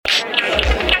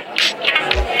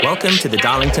Welcome to the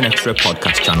Darlington Extra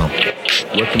podcast channel,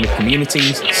 working with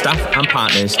communities, staff and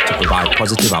partners to provide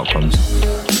positive outcomes.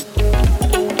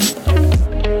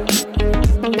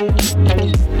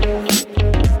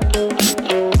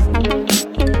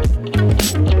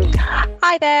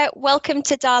 Hi there, welcome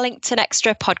to Darlington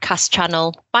Extra podcast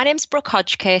channel. My name's Brooke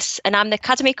Hodgkiss and I'm the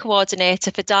Academy Coordinator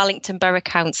for Darlington Borough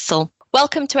Council.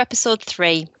 Welcome to episode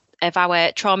 3 of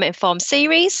our Trauma Informed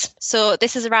series. So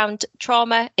this is around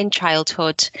trauma in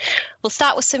childhood. We'll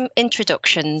start with some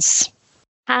introductions.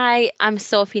 Hi, I'm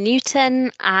Sophie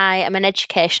Newton. I am an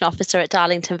education officer at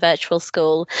Darlington Virtual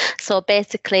School. So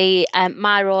basically,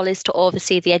 my role is to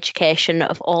oversee the education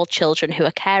of all children who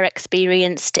are care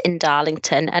experienced in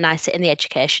Darlington, and I sit in the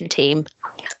education team.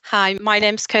 Hi, my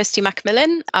name's Kirsty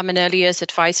Macmillan. I'm an early years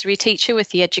advisory teacher with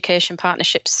the Education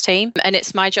Partnerships team, and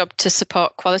it's my job to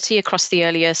support quality across the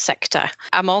early years sector.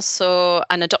 I'm also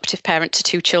an adoptive parent to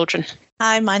 2 children.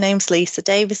 Hi, my name's Lisa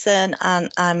Davison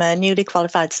and I'm a newly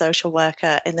qualified social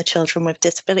worker in the Children with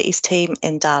Disabilities team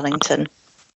in Darlington.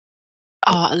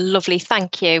 Oh, lovely.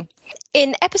 Thank you.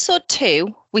 In episode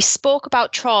 2, we spoke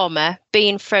about trauma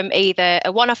being from either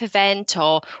a one-off event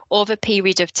or over a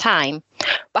period of time.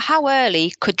 But how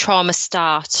early could trauma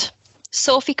start?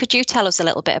 Sophie, could you tell us a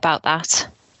little bit about that?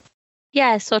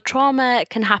 Yeah, so trauma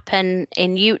can happen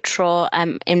in utero,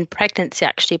 in pregnancy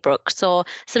actually, Brooke. So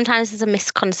sometimes there's a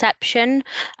misconception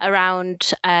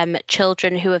around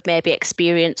children who have maybe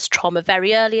experienced trauma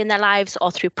very early in their lives or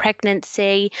through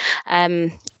pregnancy.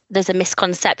 There's a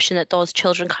misconception that those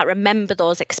children can't remember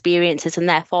those experiences and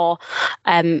therefore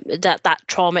that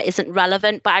trauma isn't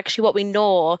relevant. But actually what we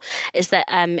know is that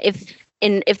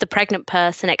if the pregnant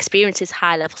person experiences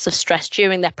high levels of stress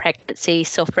during their pregnancy,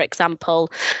 so for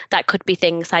example, that could be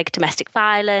things like domestic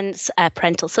violence,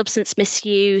 parental substance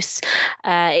misuse,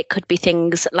 it could be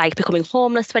things like becoming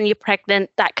homeless when you're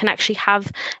pregnant, that can actually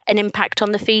have an impact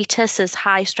on the fetus as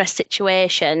high stress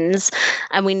situations.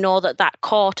 And we know that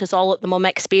cortisol that the mum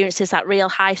experiences, that real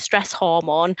high stress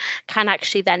hormone, can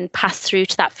actually then pass through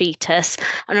to that fetus.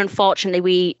 And unfortunately,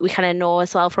 we kind of know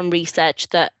as well from research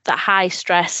that high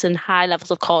stress and high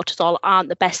levels of cortisol aren't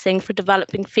the best thing for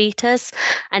developing fetus,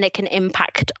 and it can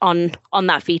impact on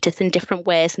that fetus in different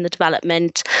ways in the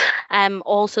development.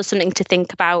 Also something to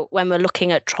think about when we're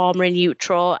looking at trauma in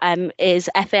utero is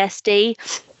FASD.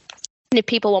 And if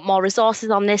people want more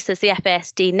resources on this, there's the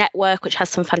FASD network, which has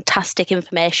some fantastic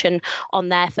information on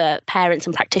there for parents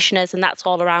and practitioners. And that's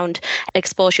all around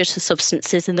exposure to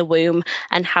substances in the womb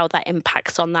and how that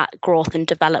impacts on that growth and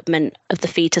development of the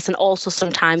fetus, and also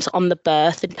sometimes on the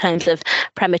birth in terms of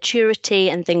prematurity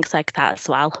and things like that as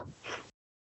well.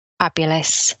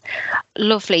 Fabulous.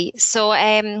 Lovely. So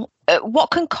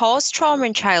what can cause trauma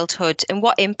in childhood and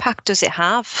what impact does it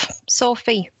have?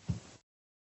 Sophie?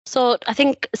 So I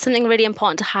think something really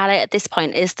important to highlight at this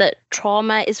point is that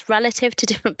trauma is relative to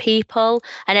different people,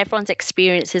 and everyone's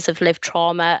experiences of lived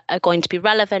trauma are going to be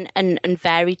relevant and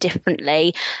vary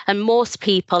differently. And most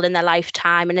people in their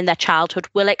lifetime and in their childhood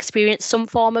will experience some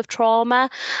form of trauma,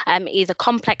 either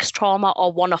complex trauma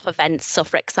or one-off events. So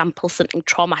for example, something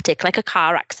traumatic like a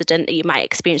car accident that you might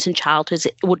experience in childhood,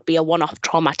 it would be a one-off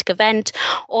traumatic event,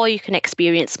 or you can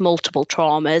experience multiple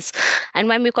traumas. And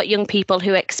when we've got young people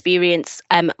who experience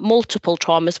multiple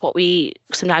traumas, what we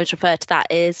sometimes refer to that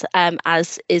as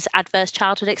adverse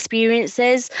childhood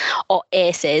experiences, or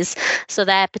ACEs. So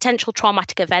they're potential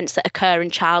traumatic events that occur in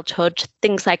childhood,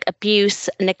 things like abuse,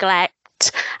 neglect,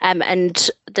 and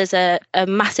there's a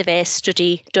massive ACE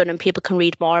study done, and people can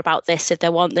read more about this if they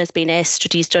want. There's been ACE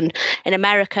studies done in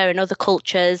America and other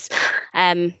cultures.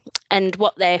 And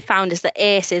what they found is that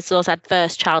ACEs, those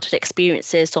adverse childhood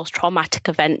experiences, those traumatic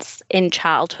events in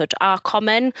childhood, are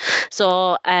common.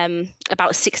 So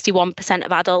about 61%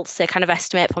 of adults, they kind of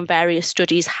estimate from various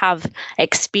studies, have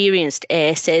experienced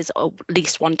ACEs, or at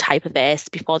least one type of ACE,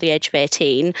 before the age of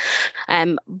 18.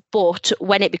 But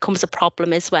when it becomes a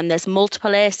problem is when there's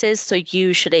multiple ACEs. So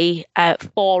usually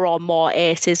 4 or more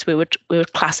ACEs we would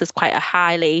class as quite a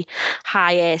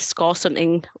high ACE score,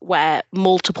 something where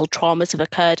multiple traumas have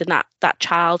occurred in that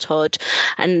childhood,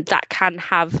 and that can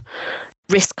have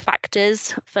risk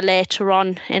factors for later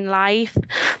on in life.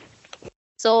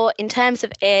 So in terms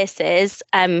of ACEs,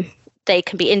 they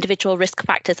can be individual risk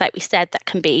factors, like we said, that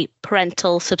can be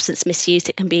parental substance misuse,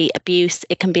 it can be abuse,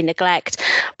 it can be neglect,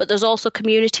 but there's also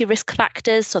community risk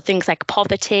factors, so things like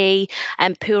poverty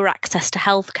and poor access to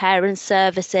healthcare and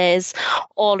services.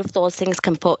 All of those things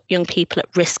can put young people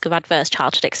at risk of adverse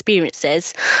childhood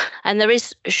experiences. And there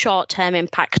is short-term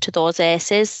impact to those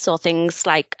ACEs, so things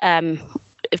like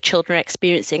if children are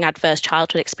experiencing adverse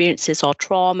childhood experiences or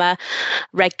trauma.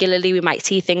 Regularly, we might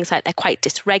see things like they're quite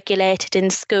dysregulated in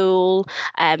school.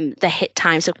 They hit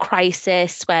times of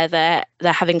crisis where they're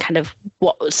having kind of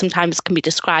what sometimes can be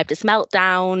described as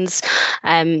meltdowns,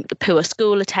 poor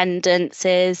school attendance,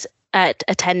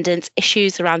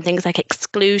 issues around things like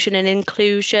exclusion and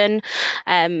inclusion.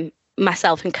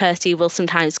 Myself and Kirsty will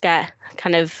sometimes get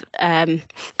kind of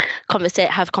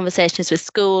have conversations with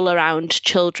school around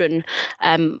children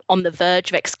on the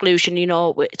verge of exclusion.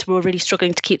 We're really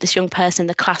struggling to keep this young person in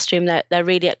the classroom. They're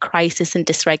really at crisis and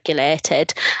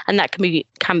dysregulated, and that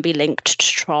can be linked to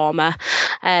trauma.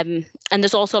 And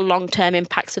there's also long-term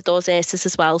impacts of those ACEs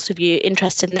as well. So if you're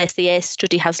interested in this, the ACE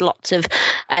study has lots of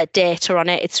data on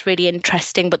it. It's really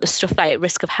interesting, but the stuff like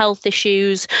risk of health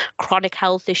issues, chronic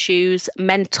health issues,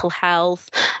 mental health,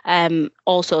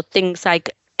 also things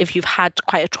like if you've had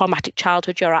quite a traumatic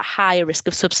childhood, you're at higher risk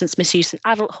of substance misuse in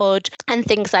adulthood and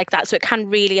things like that. So it can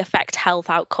really affect health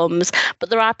outcomes,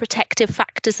 but there are protective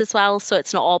factors as well. So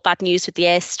it's not all bad news with the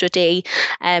ACE study.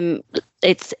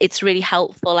 It's really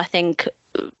helpful, I think,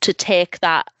 to take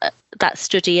that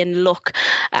study and look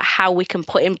at how we can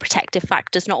put in protective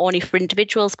factors, not only for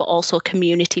individuals, but also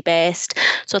community-based.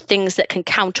 So things that can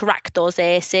counteract those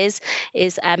ACEs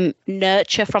is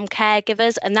nurture from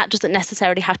caregivers. And that doesn't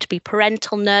necessarily have to be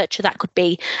parental nurture. That could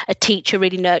be a teacher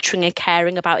really nurturing and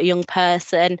caring about a young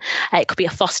person. It could be a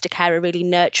foster carer really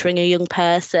nurturing a young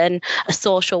person, a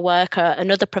social worker,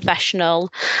 another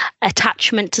professional,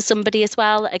 attachment to somebody as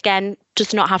well. Again,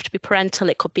 does not have to be parental.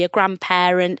 It could be a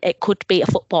grandparent. It could be a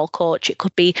football coach. It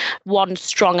could be one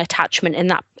strong attachment in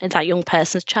that young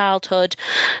person's childhood.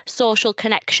 Social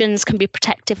connections can be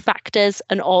protective factors,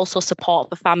 and also support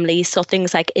for families. So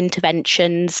things like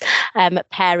interventions,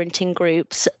 parenting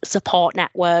groups, support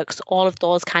networks, all of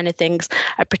those kind of things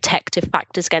are protective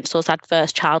factors against those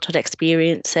adverse childhood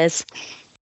experiences.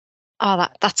 Oh,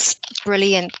 that's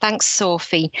brilliant. Thanks,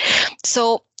 Sophie.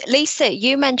 So, Lisa,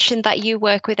 you mentioned that you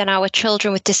work within our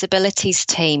Children with Disabilities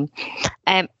team.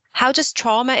 How does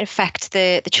trauma affect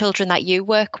the children that you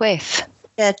work with?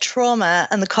 Yeah, trauma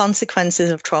and the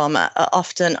consequences of trauma are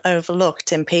often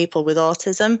overlooked in people with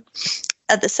autism.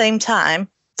 At the same time,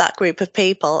 that group of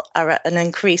people are at an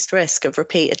increased risk of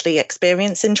repeatedly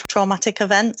experiencing traumatic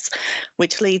events,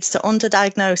 which leads to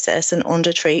underdiagnosis and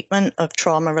undertreatment of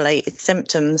trauma-related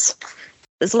symptoms.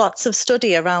 There's lots of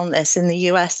study around this in the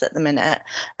US at the minute,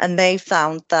 and they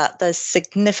found that there's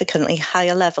significantly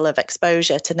higher level of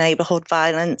exposure to neighbourhood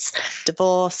violence,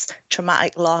 divorce,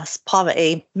 traumatic loss,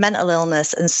 poverty, mental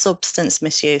illness and substance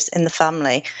misuse in the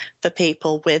family for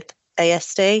people with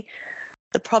ASD.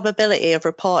 The probability of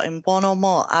reporting one or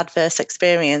more adverse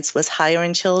experience was higher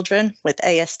in children with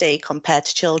ASD compared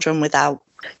to children without.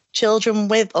 Children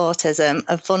with autism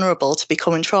are vulnerable to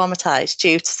becoming traumatised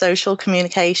due to social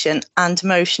communication and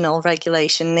emotional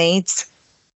regulation needs.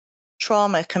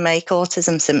 Trauma can make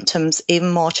autism symptoms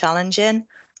even more challenging.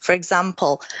 For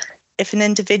example, if an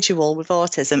individual with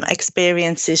autism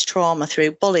experiences trauma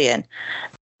through bullying,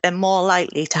 they're more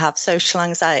likely to have social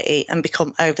anxiety and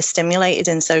become overstimulated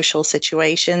in social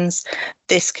situations.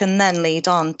 This can then lead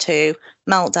on to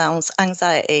meltdowns,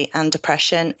 anxiety and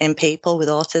depression in people with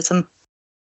autism.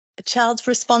 A child's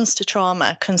response to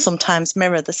trauma can sometimes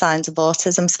mirror the signs of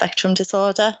autism spectrum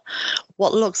disorder.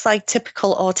 What looks like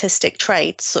typical autistic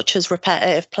traits, such as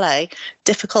repetitive play,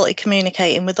 difficulty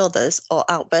communicating with others, or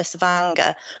outbursts of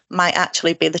anger, might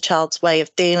actually be the child's way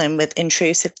of dealing with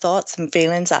intrusive thoughts and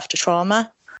feelings after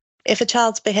trauma. If a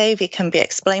child's behaviour can be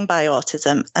explained by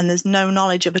autism and there's no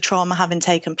knowledge of a trauma having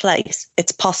taken place,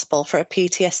 it's possible for a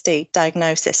PTSD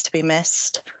diagnosis to be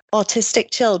missed.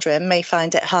 Autistic children may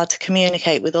find it hard to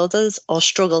communicate with others or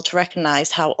struggle to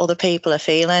recognise how other people are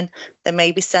feeling. They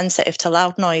may be sensitive to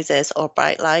loud noises or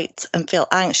bright lights and feel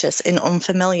anxious in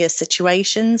unfamiliar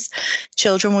situations.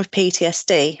 Children with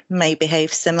PTSD may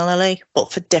behave similarly,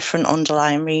 but for different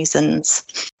underlying reasons.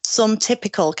 Some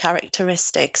typical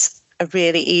characteristics are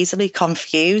really easily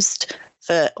confused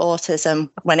for autism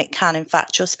when it can in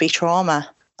fact just be trauma.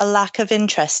 A lack of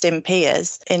interest in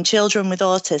peers. In children with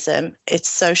autism, it's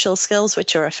social skills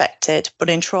which are affected, but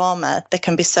in trauma, there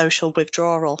can be social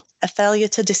withdrawal. A failure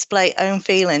to display own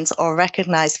feelings or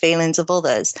recognise feelings of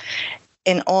others.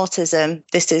 In autism,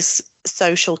 this is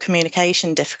social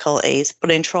communication difficulties,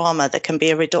 but in trauma, there can be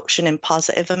a reduction in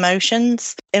positive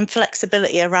emotions.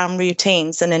 Inflexibility around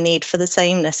routines and a need for the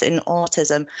sameness in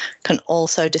autism can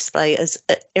also display as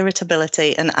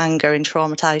irritability and anger in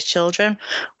traumatised children,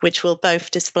 which will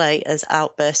both display as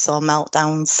outbursts or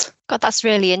meltdowns. God, that's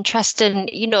really interesting.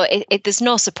 There's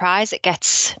no surprise it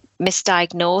gets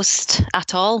misdiagnosed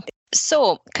at all.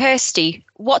 So, Kirsty,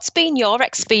 what's been your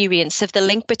experience of the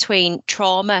link between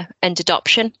trauma and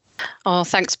adoption? Oh,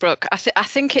 thanks, Brooke. I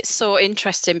think it's so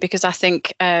interesting because I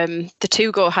think the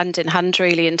two go hand in hand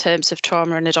really in terms of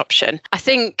trauma and adoption. I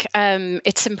think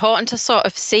it's important to sort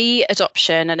of see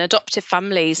adoption and adoptive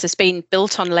families as being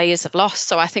built on layers of loss.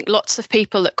 So I think lots of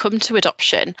people that come to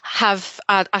adoption are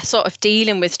sort of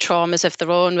dealing with traumas of their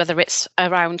own, whether it's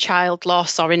around child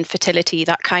loss or infertility,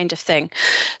 that kind of thing.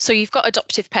 So you've got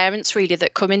adoptive parents really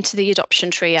that come into the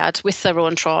adoption triad with their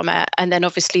own trauma, and then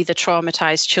obviously the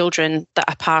traumatised children that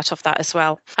are part of that as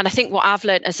well. And I think what I've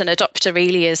learned as an adopter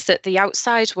really is that the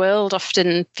outside world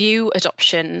often view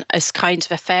adoption as kind of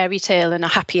a fairy tale and a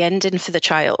happy ending for the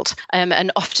child.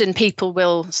 And often people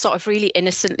will sort of really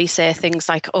innocently say things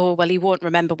like, oh, well, he won't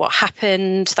remember what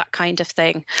happened, that kind of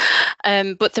thing.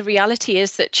 But the reality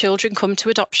is that children come to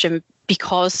adoption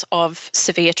because of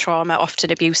severe trauma, often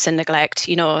abuse and neglect.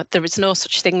 You know, there is no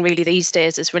such thing really these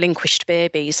days as relinquished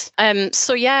babies.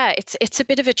 So yeah, it's a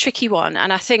bit of a tricky one.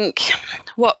 And I think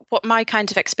what my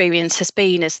kind of experience has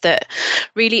been is that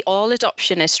really all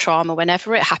adoption is trauma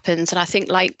whenever it happens. And I think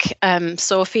like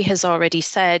Sophie has already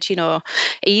said, you know,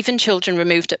 even children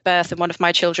removed at birth, and one of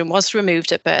my children was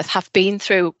removed at birth, have been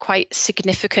through quite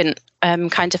significant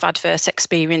kind of adverse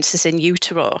experiences in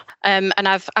utero. And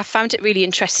I've found it really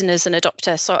interesting as an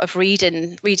adopter, sort of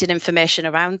reading information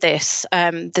around this.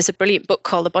 There's a brilliant book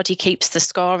called The Body Keeps the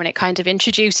Score, and it kind of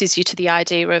introduces you to the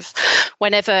idea of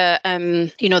whenever,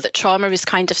 you know, that trauma is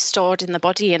kind of stored in the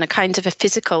body in a kind of a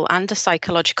physical and a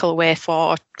psychological way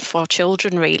for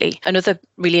children, really. Another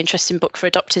really interesting book for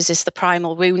adopters is The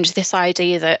Primal Wound, this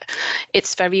idea that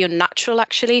it's very unnatural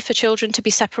actually for children to be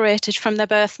separated from their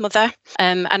birth mother.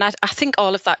 And I think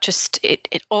all of that just,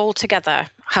 it all together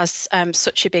has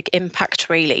such a big impact,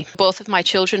 really. Both of my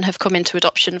children have come into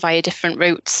adoption via different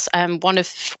routes. One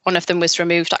of them was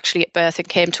removed actually at birth and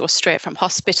came to us straight from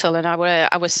hospital, and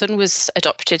our son was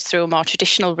adopted through a more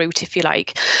traditional route, if you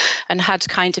like, and had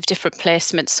kind of different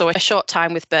placements. So a short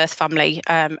time with birth family,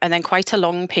 and then quite a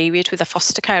long period with a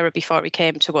foster carer before he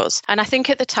came to us. And I think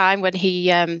at the time when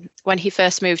he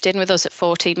first moved in with us at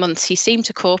 14 months, he seemed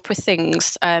to cope with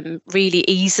things really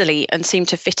easily and seemed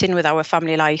to fit in with our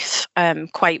family life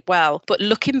quite well. But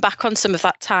looking back on some of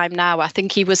that time now, I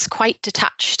think he was quite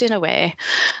detached in a way,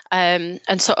 and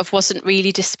sort of wasn't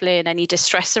really displaying any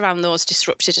distress around those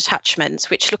disrupted attachments,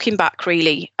 which looking back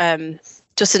really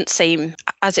doesn't seem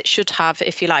as it should have,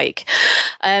 if you like.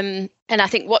 And I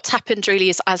think what's happened really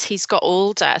is as he's got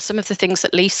older, some of the things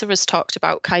that Lisa has talked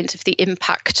about, kind of the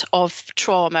impact of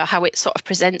trauma, how it sort of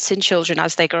presents in children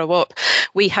as they grow up,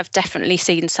 we have definitely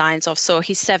seen signs of. So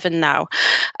he's 7 now,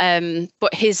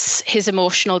 but his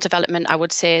emotional development, I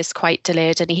would say, is quite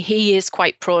delayed, and he is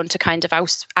quite prone to kind of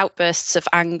outbursts of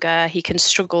anger. He can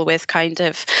struggle with kind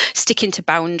of sticking to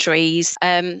boundaries,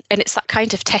 and it's that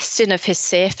kind of testing of his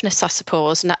safeness, I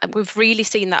suppose. And we've really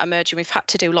seen that emerging. We've had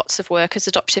to do lots of work as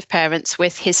adoptive parents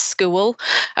with his school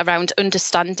around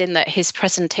understanding that his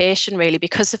presentation really,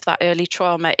 because of that early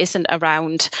trauma, isn't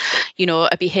around, you know,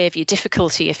 a behaviour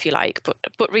difficulty, if you like,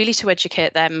 but really to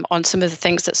educate them on some of the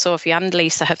things that Sophie and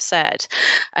Lisa have said,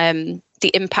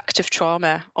 the impact of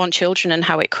trauma on children and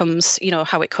how it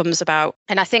comes about.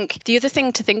 And I think the other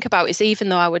thing to think about is, even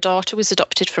though our daughter was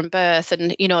adopted from birth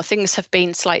and, you know, things have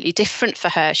been slightly different for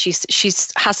her, she's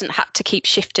hasn't had to keep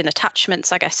shifting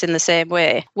attachments, I guess, in the same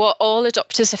way. What all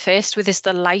adopters are faced with is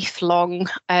the lifelong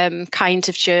kind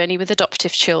of journey with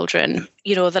adoptive children.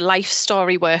 You know, the life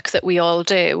story work that we all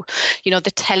do, you know,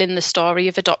 the telling the story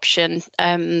of adoption,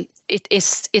 it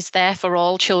is there for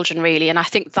all children, really. And I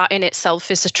think that in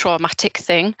itself is a traumatic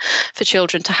thing for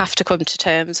children to have to come to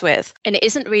terms with. And it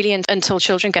isn't really until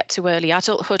children get to early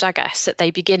adulthood, I guess, that they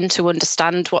begin to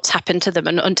understand what's happened to them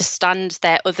and understand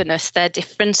their otherness, their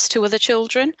difference to other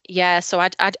children. Yeah, so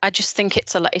I just think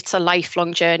it's a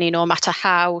lifelong journey, no matter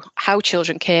how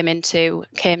children came to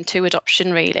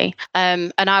adoption, really.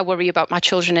 And I worry about my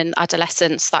children in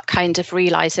adolescence, that kind of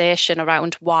realization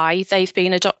around why they've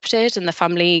been adopted and the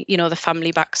family, you know, the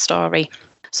family backstory.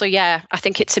 So yeah, I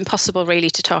think it's impossible really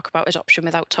to talk about adoption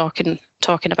without talking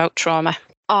about trauma.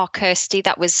 Oh, Kirsty,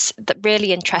 that was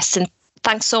really interesting.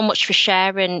 Thanks so much for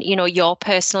sharing, you know, your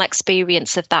personal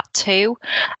experience of that too.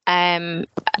 I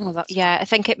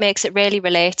think it makes it really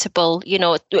relatable, you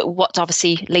know, what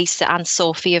obviously Lisa and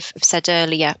Sophie have said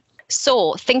earlier.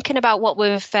 So thinking about what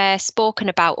we've spoken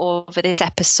about over this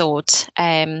episode,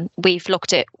 we've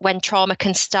looked at when trauma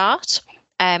can start,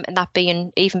 and that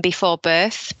being even before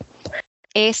birth.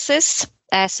 ACEs,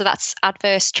 so that's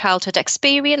adverse childhood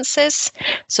experiences.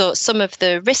 So some of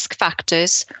the risk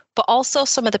factors, but also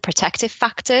some of the protective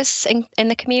factors in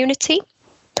the community.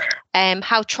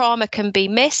 how trauma can be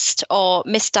missed or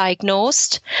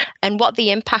misdiagnosed, and what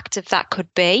the impact of that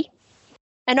could be.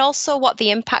 And also what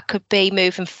the impact could be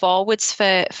moving forwards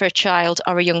for a child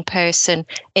or a young person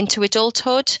into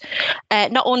adulthood,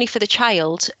 not only for the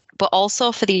child, but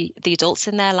also for the adults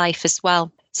in their life as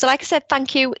well. So like I said,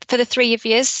 thank you for the three of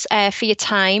you for your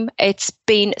time. It's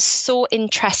been so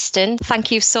interesting. Thank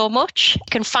you so much. You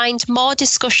can find more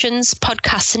discussions,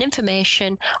 podcasts and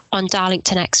information on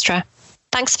Darlington Extra.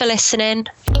 Thanks for listening.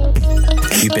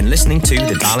 You've been listening to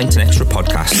the Darlington Extra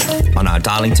podcast on our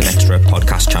Darlington Extra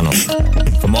podcast channel.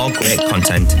 For more great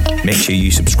content, make sure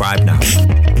you subscribe now.